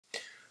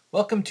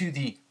Welcome to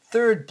the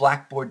third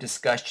Blackboard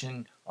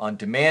discussion on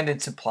demand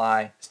and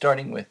supply,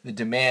 starting with the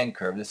demand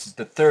curve. This is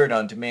the third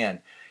on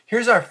demand.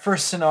 Here's our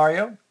first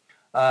scenario.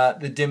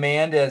 The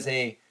demand as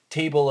a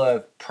table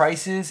of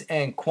prices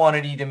and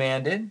quantity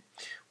demanded.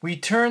 We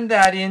turned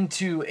that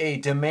into a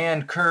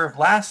demand curve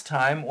last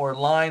time, or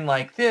line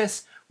like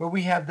this, where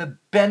we have the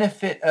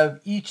benefit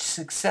of each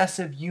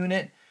successive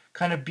unit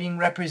kind of being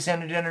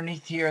represented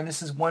underneath here, and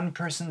this is one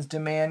person's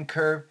demand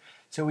curve.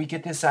 So we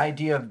get this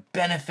idea of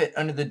benefit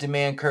under the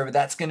demand curve.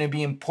 That's going to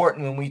be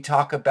important when we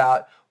talk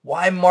about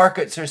why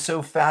markets are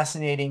so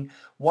fascinating,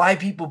 why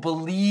people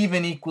believe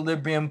in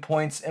equilibrium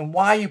points, and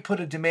why you put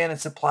a demand and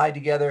supply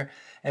together,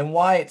 and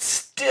why it's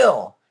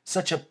still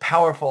such a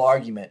powerful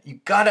argument.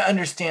 You've got to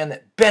understand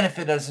that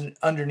benefit is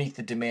underneath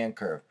the demand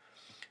curve.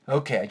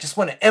 Okay, I just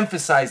want to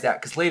emphasize that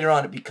because later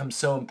on it becomes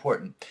so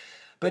important.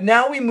 But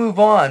now we move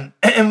on,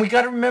 and we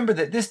got to remember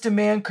that this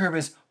demand curve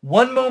is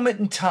one moment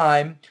in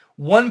time,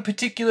 one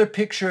particular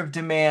picture of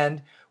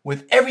demand,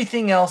 with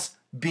everything else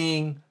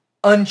being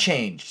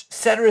unchanged.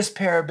 Ceteris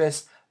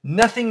paribus,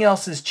 nothing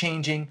else is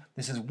changing.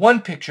 This is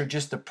one picture,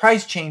 just the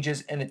price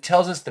changes, and it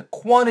tells us the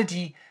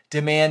quantity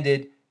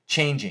demanded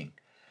changing.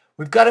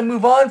 We've got to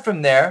move on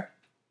from there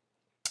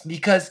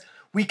because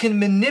we can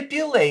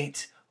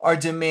manipulate our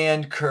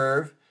demand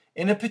curve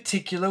in a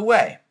particular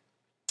way.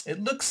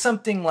 It looks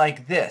something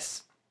like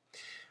this.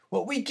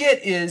 What we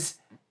get is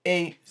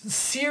a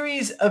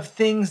series of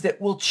things that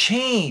will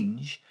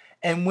change,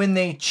 and when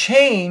they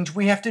change,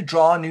 we have to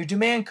draw a new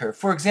demand curve.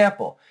 For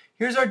example,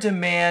 here's our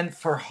demand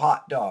for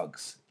hot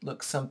dogs.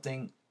 Looks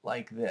something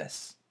like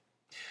this.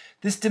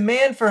 This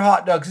demand for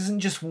hot dogs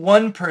isn't just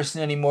one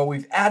person anymore.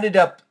 We've added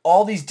up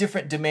all these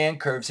different demand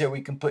curves here.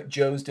 We can put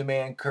Joe's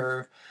demand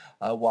curve,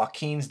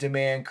 Joaquin's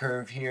demand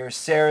curve here,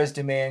 Sarah's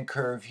demand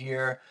curve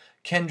here,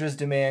 Kendra's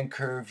demand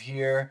curve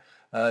here,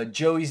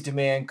 Joey's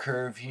demand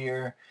curve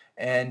here,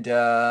 and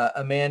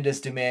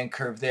Amanda's demand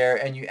curve there,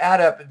 and you add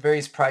up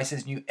various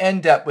prices and you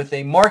end up with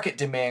a market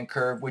demand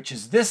curve, which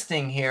is this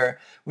thing here,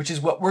 which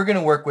is what we're going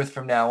to work with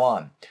from now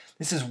on.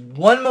 This is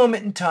one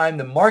moment in time,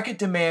 the market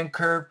demand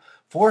curve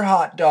for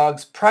hot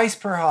dogs, price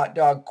per hot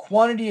dog,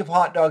 quantity of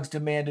hot dogs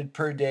demanded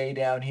per day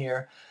down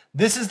here.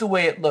 This is the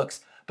way it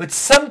looks, but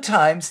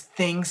sometimes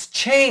things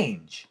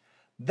change.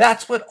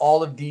 That's what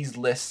all of these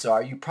lists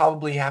are. You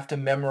probably have to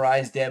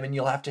memorize them, and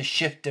you'll have to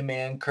shift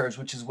demand curves,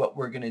 which is what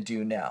we're going to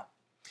do now.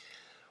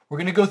 We're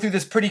going to go through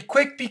this pretty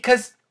quick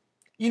because,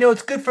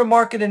 it's good for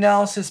market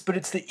analysis, but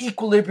it's the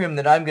equilibrium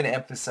that I'm going to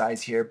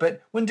emphasize here.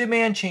 But when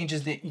demand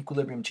changes, the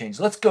equilibrium changes.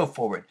 Let's go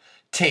forward.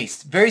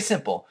 Taste, very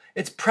simple.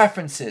 It's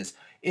preferences.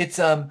 It's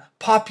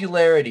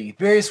popularity,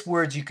 various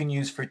words you can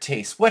use for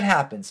taste. What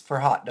happens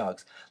for hot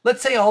dogs?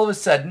 Let's say all of a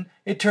sudden,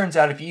 it turns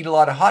out if you eat a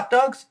lot of hot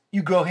dogs,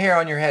 you grow hair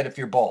on your head if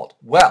you're bald.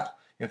 Well,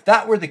 if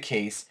that were the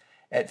case,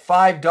 at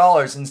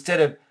 $5, instead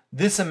of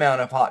this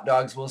amount of hot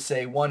dogs, we'll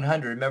say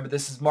 100. Remember,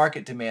 this is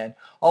market demand.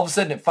 All of a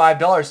sudden at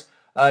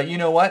 $5, you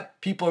know what?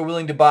 People are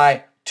willing to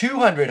buy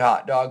 200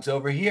 hot dogs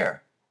over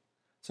here.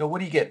 So what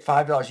do you get?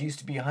 $5 used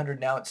to be 100,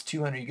 now it's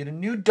 200. You get a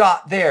new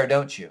dot there,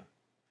 don't you?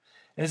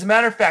 And as a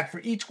matter of fact,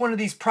 for each one of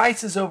these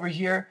prices over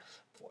here,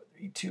 4,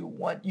 3, 2,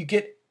 1, you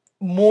get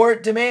more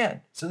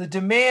demand. So the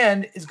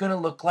demand is going to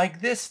look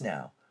like this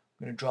now.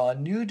 I'm going to draw a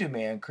new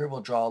demand curve.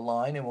 We'll draw a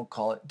line and we'll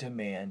call it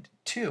demand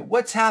 2.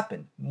 What's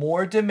happened?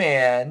 More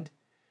demand.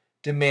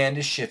 Demand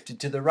is shifted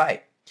to the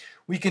right.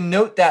 We can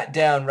note that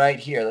down right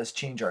here. Let's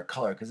change our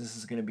color because this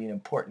is going to be an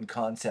important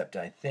concept,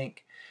 I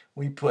think.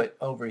 We put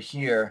over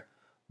here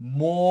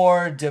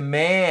more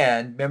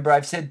demand. Remember,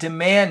 I've said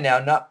demand now,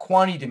 not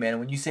quantity demand.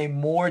 When you say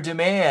more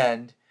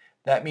demand,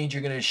 that means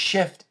you're going to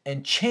shift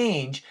and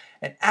change.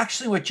 And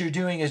actually what you're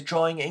doing is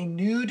drawing a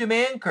new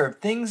demand curve.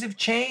 Things have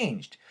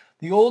changed.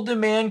 The old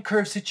demand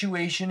curve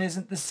situation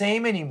isn't the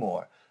same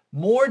anymore.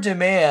 More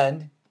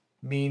demand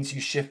means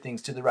you shift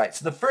things to the right.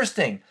 So the first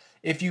thing,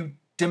 if you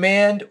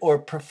demand or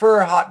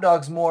prefer hot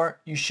dogs more,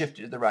 you shift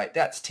it to the right.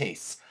 That's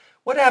tastes.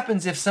 What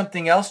happens if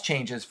something else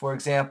changes? For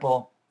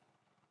example,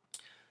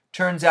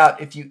 turns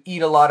out if you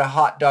eat a lot of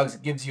hot dogs,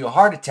 it gives you a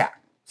heart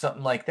attack.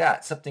 Something like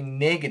that. Something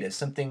negative,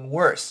 something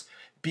worse.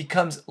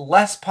 Becomes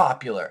less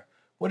popular.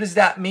 What does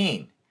that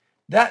mean?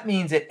 That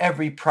means at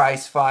every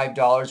price,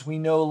 $5, we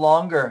no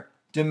longer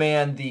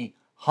demand the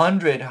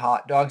 100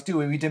 hot dogs, do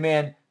we? We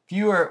demand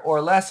fewer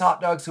or less hot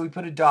dogs, so we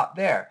put a dot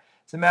there.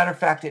 As a matter of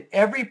fact, at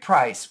every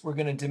price, we're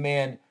going to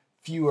demand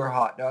fewer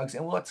hot dogs.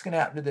 And what's going to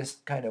happen to this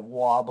kind of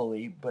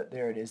wobbly, but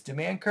there it is,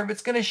 demand curve?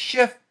 It's going to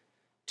shift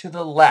to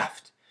the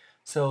left.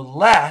 So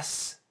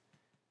less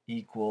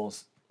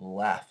equals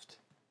left.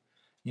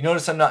 You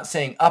notice I'm not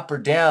saying up or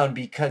down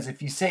because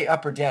if you say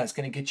up or down, it's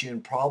going to get you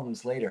in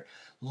problems later.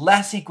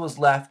 Less equals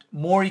left,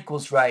 more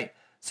equals right.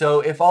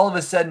 So if all of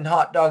a sudden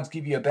hot dogs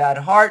give you a bad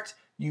heart,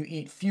 you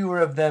eat fewer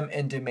of them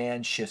and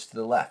demand shifts to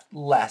the left.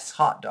 Less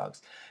hot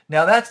dogs.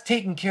 Now that's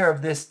taking care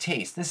of this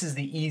taste. This is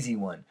the easy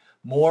one.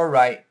 More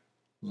right,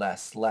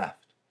 less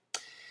left.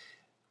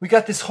 We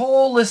got this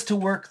whole list to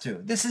work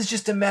through. This is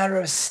just a matter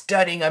of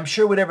studying. I'm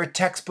sure whatever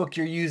textbook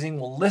you're using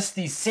will list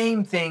these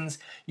same things.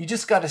 You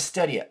just got to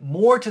study it.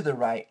 More to the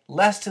right,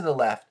 less to the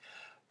left.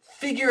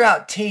 Figure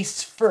out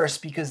tastes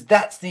first because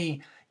that's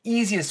the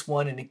easiest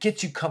one and it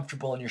gets you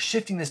comfortable and you're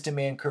shifting this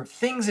demand curve.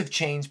 Things have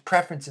changed,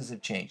 preferences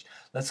have changed.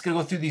 Let's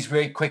go through these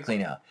very quickly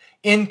now.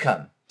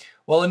 Income.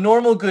 Well, a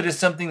normal good is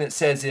something that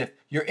says if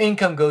your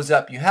income goes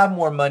up, you have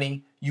more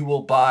money, you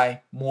will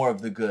buy more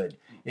of the good.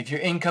 If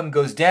your income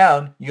goes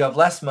down, you have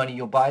less money,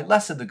 you'll buy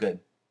less of the good.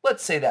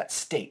 Let's say that's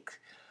steak.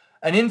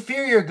 An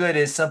inferior good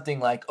is something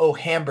like, oh,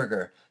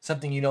 hamburger,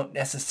 something you don't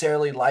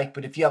necessarily like,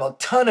 but if you have a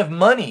ton of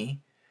money,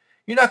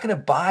 you're not going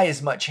to buy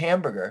as much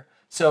hamburger.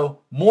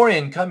 So more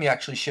income, you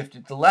actually shift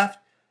it to the left,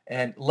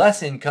 and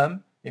less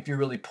income, if you're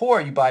really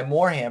poor, you buy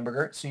more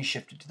hamburger, so you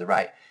shift it to the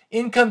right.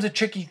 Income's a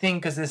tricky thing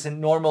because it's a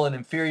normal and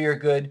inferior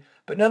good,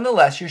 but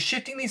nonetheless, you're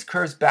shifting these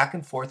curves back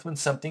and forth when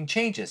something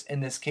changes,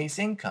 in this case,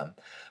 income.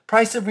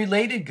 Price of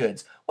related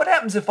goods. What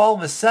happens if all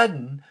of a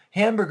sudden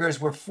hamburgers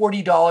were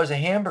 $40 a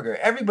hamburger?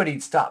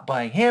 Everybody'd stop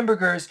buying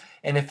hamburgers,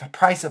 and if the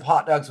price of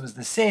hot dogs was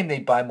the same,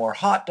 they'd buy more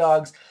hot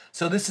dogs.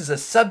 So this is a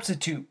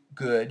substitute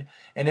good,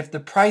 and if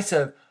the price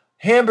of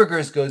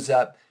hamburgers goes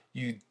up,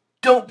 you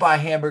don't buy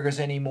hamburgers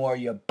anymore,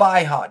 you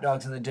buy hot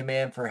dogs, and the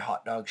demand for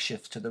hot dogs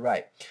shifts to the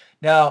right.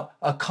 Now,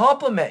 a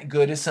complement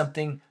good is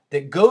something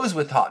that goes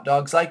with hot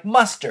dogs like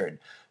mustard.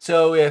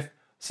 So if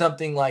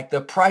something like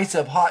the price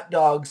of hot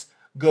dogs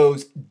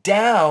goes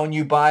down,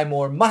 you buy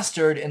more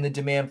mustard, and the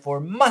demand for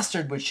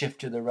mustard would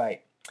shift to the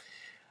right.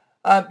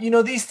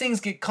 These things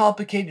get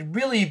complicated.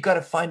 Really, you've got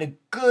to find a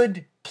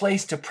good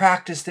place to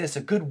practice this,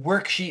 a good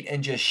worksheet,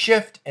 and just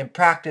shift and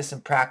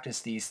practice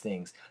these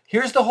things.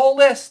 Here's the whole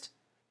list.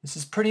 This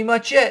is pretty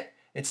much it.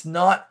 It's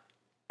not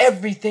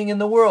everything in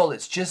the world.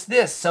 It's just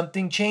this.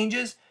 Something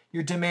changes,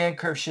 your demand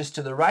curve shifts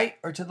to the right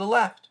or to the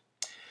left.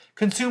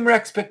 Consumer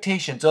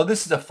expectations. Oh,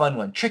 this is a fun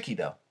one. Tricky,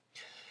 though.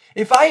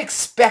 If I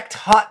expect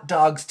hot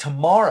dogs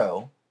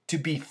tomorrow to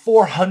be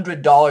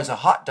 $400 a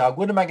hot dog,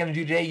 what am I going to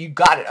do today? You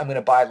got it. I'm going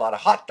to buy a lot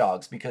of hot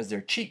dogs because they're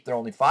cheap. They're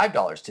only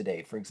 $5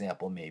 today, for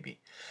example, maybe.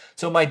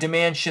 So my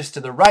demand shifts to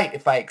the right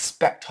if I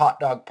expect hot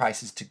dog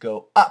prices to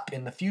go up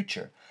in the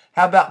future.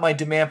 How about my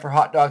demand for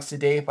hot dogs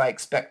today if I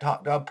expect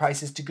hot dog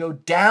prices to go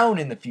down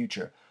in the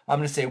future? I'm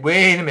going to say,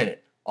 wait a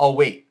minute. I'll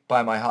wait,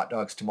 buy my hot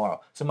dogs tomorrow.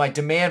 So my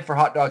demand for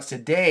hot dogs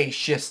today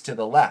shifts to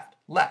the left,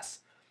 less.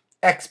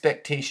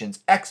 Expectations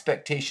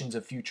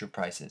of future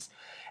prices.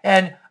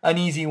 And an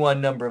easy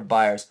one, number of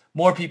buyers.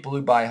 More people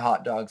who buy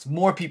hot dogs,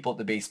 more people at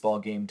the baseball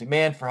game.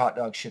 Demand for hot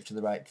dogs shift to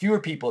the right. Fewer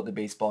people at the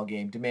baseball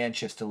game. Demand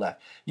shifts to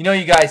left. You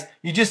guys,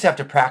 you just have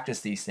to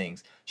practice these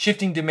things.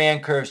 Shifting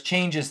demand curves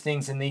changes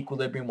things in the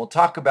equilibrium. We'll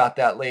talk about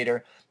that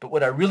later. But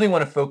what I really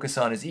want to focus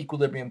on is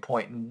equilibrium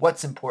point and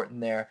what's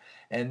important there.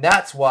 And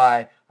that's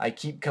why I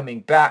keep coming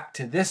back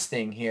to this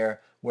thing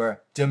here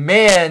where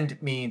demand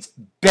means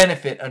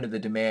benefit under the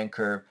demand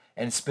curve.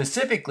 And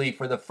specifically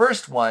for the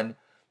first one,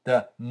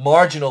 the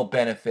marginal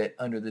benefit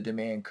under the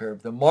demand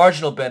curve, the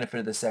marginal benefit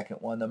of the second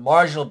one, the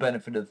marginal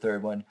benefit of the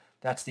third one.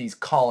 That's these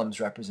columns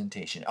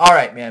representation. All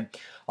right, man.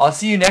 I'll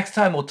see you next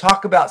time. We'll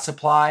talk about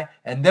supply,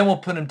 and then we'll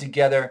put them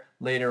together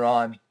later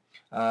on.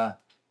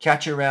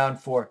 Catch you around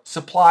for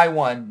supply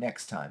 1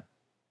 next time.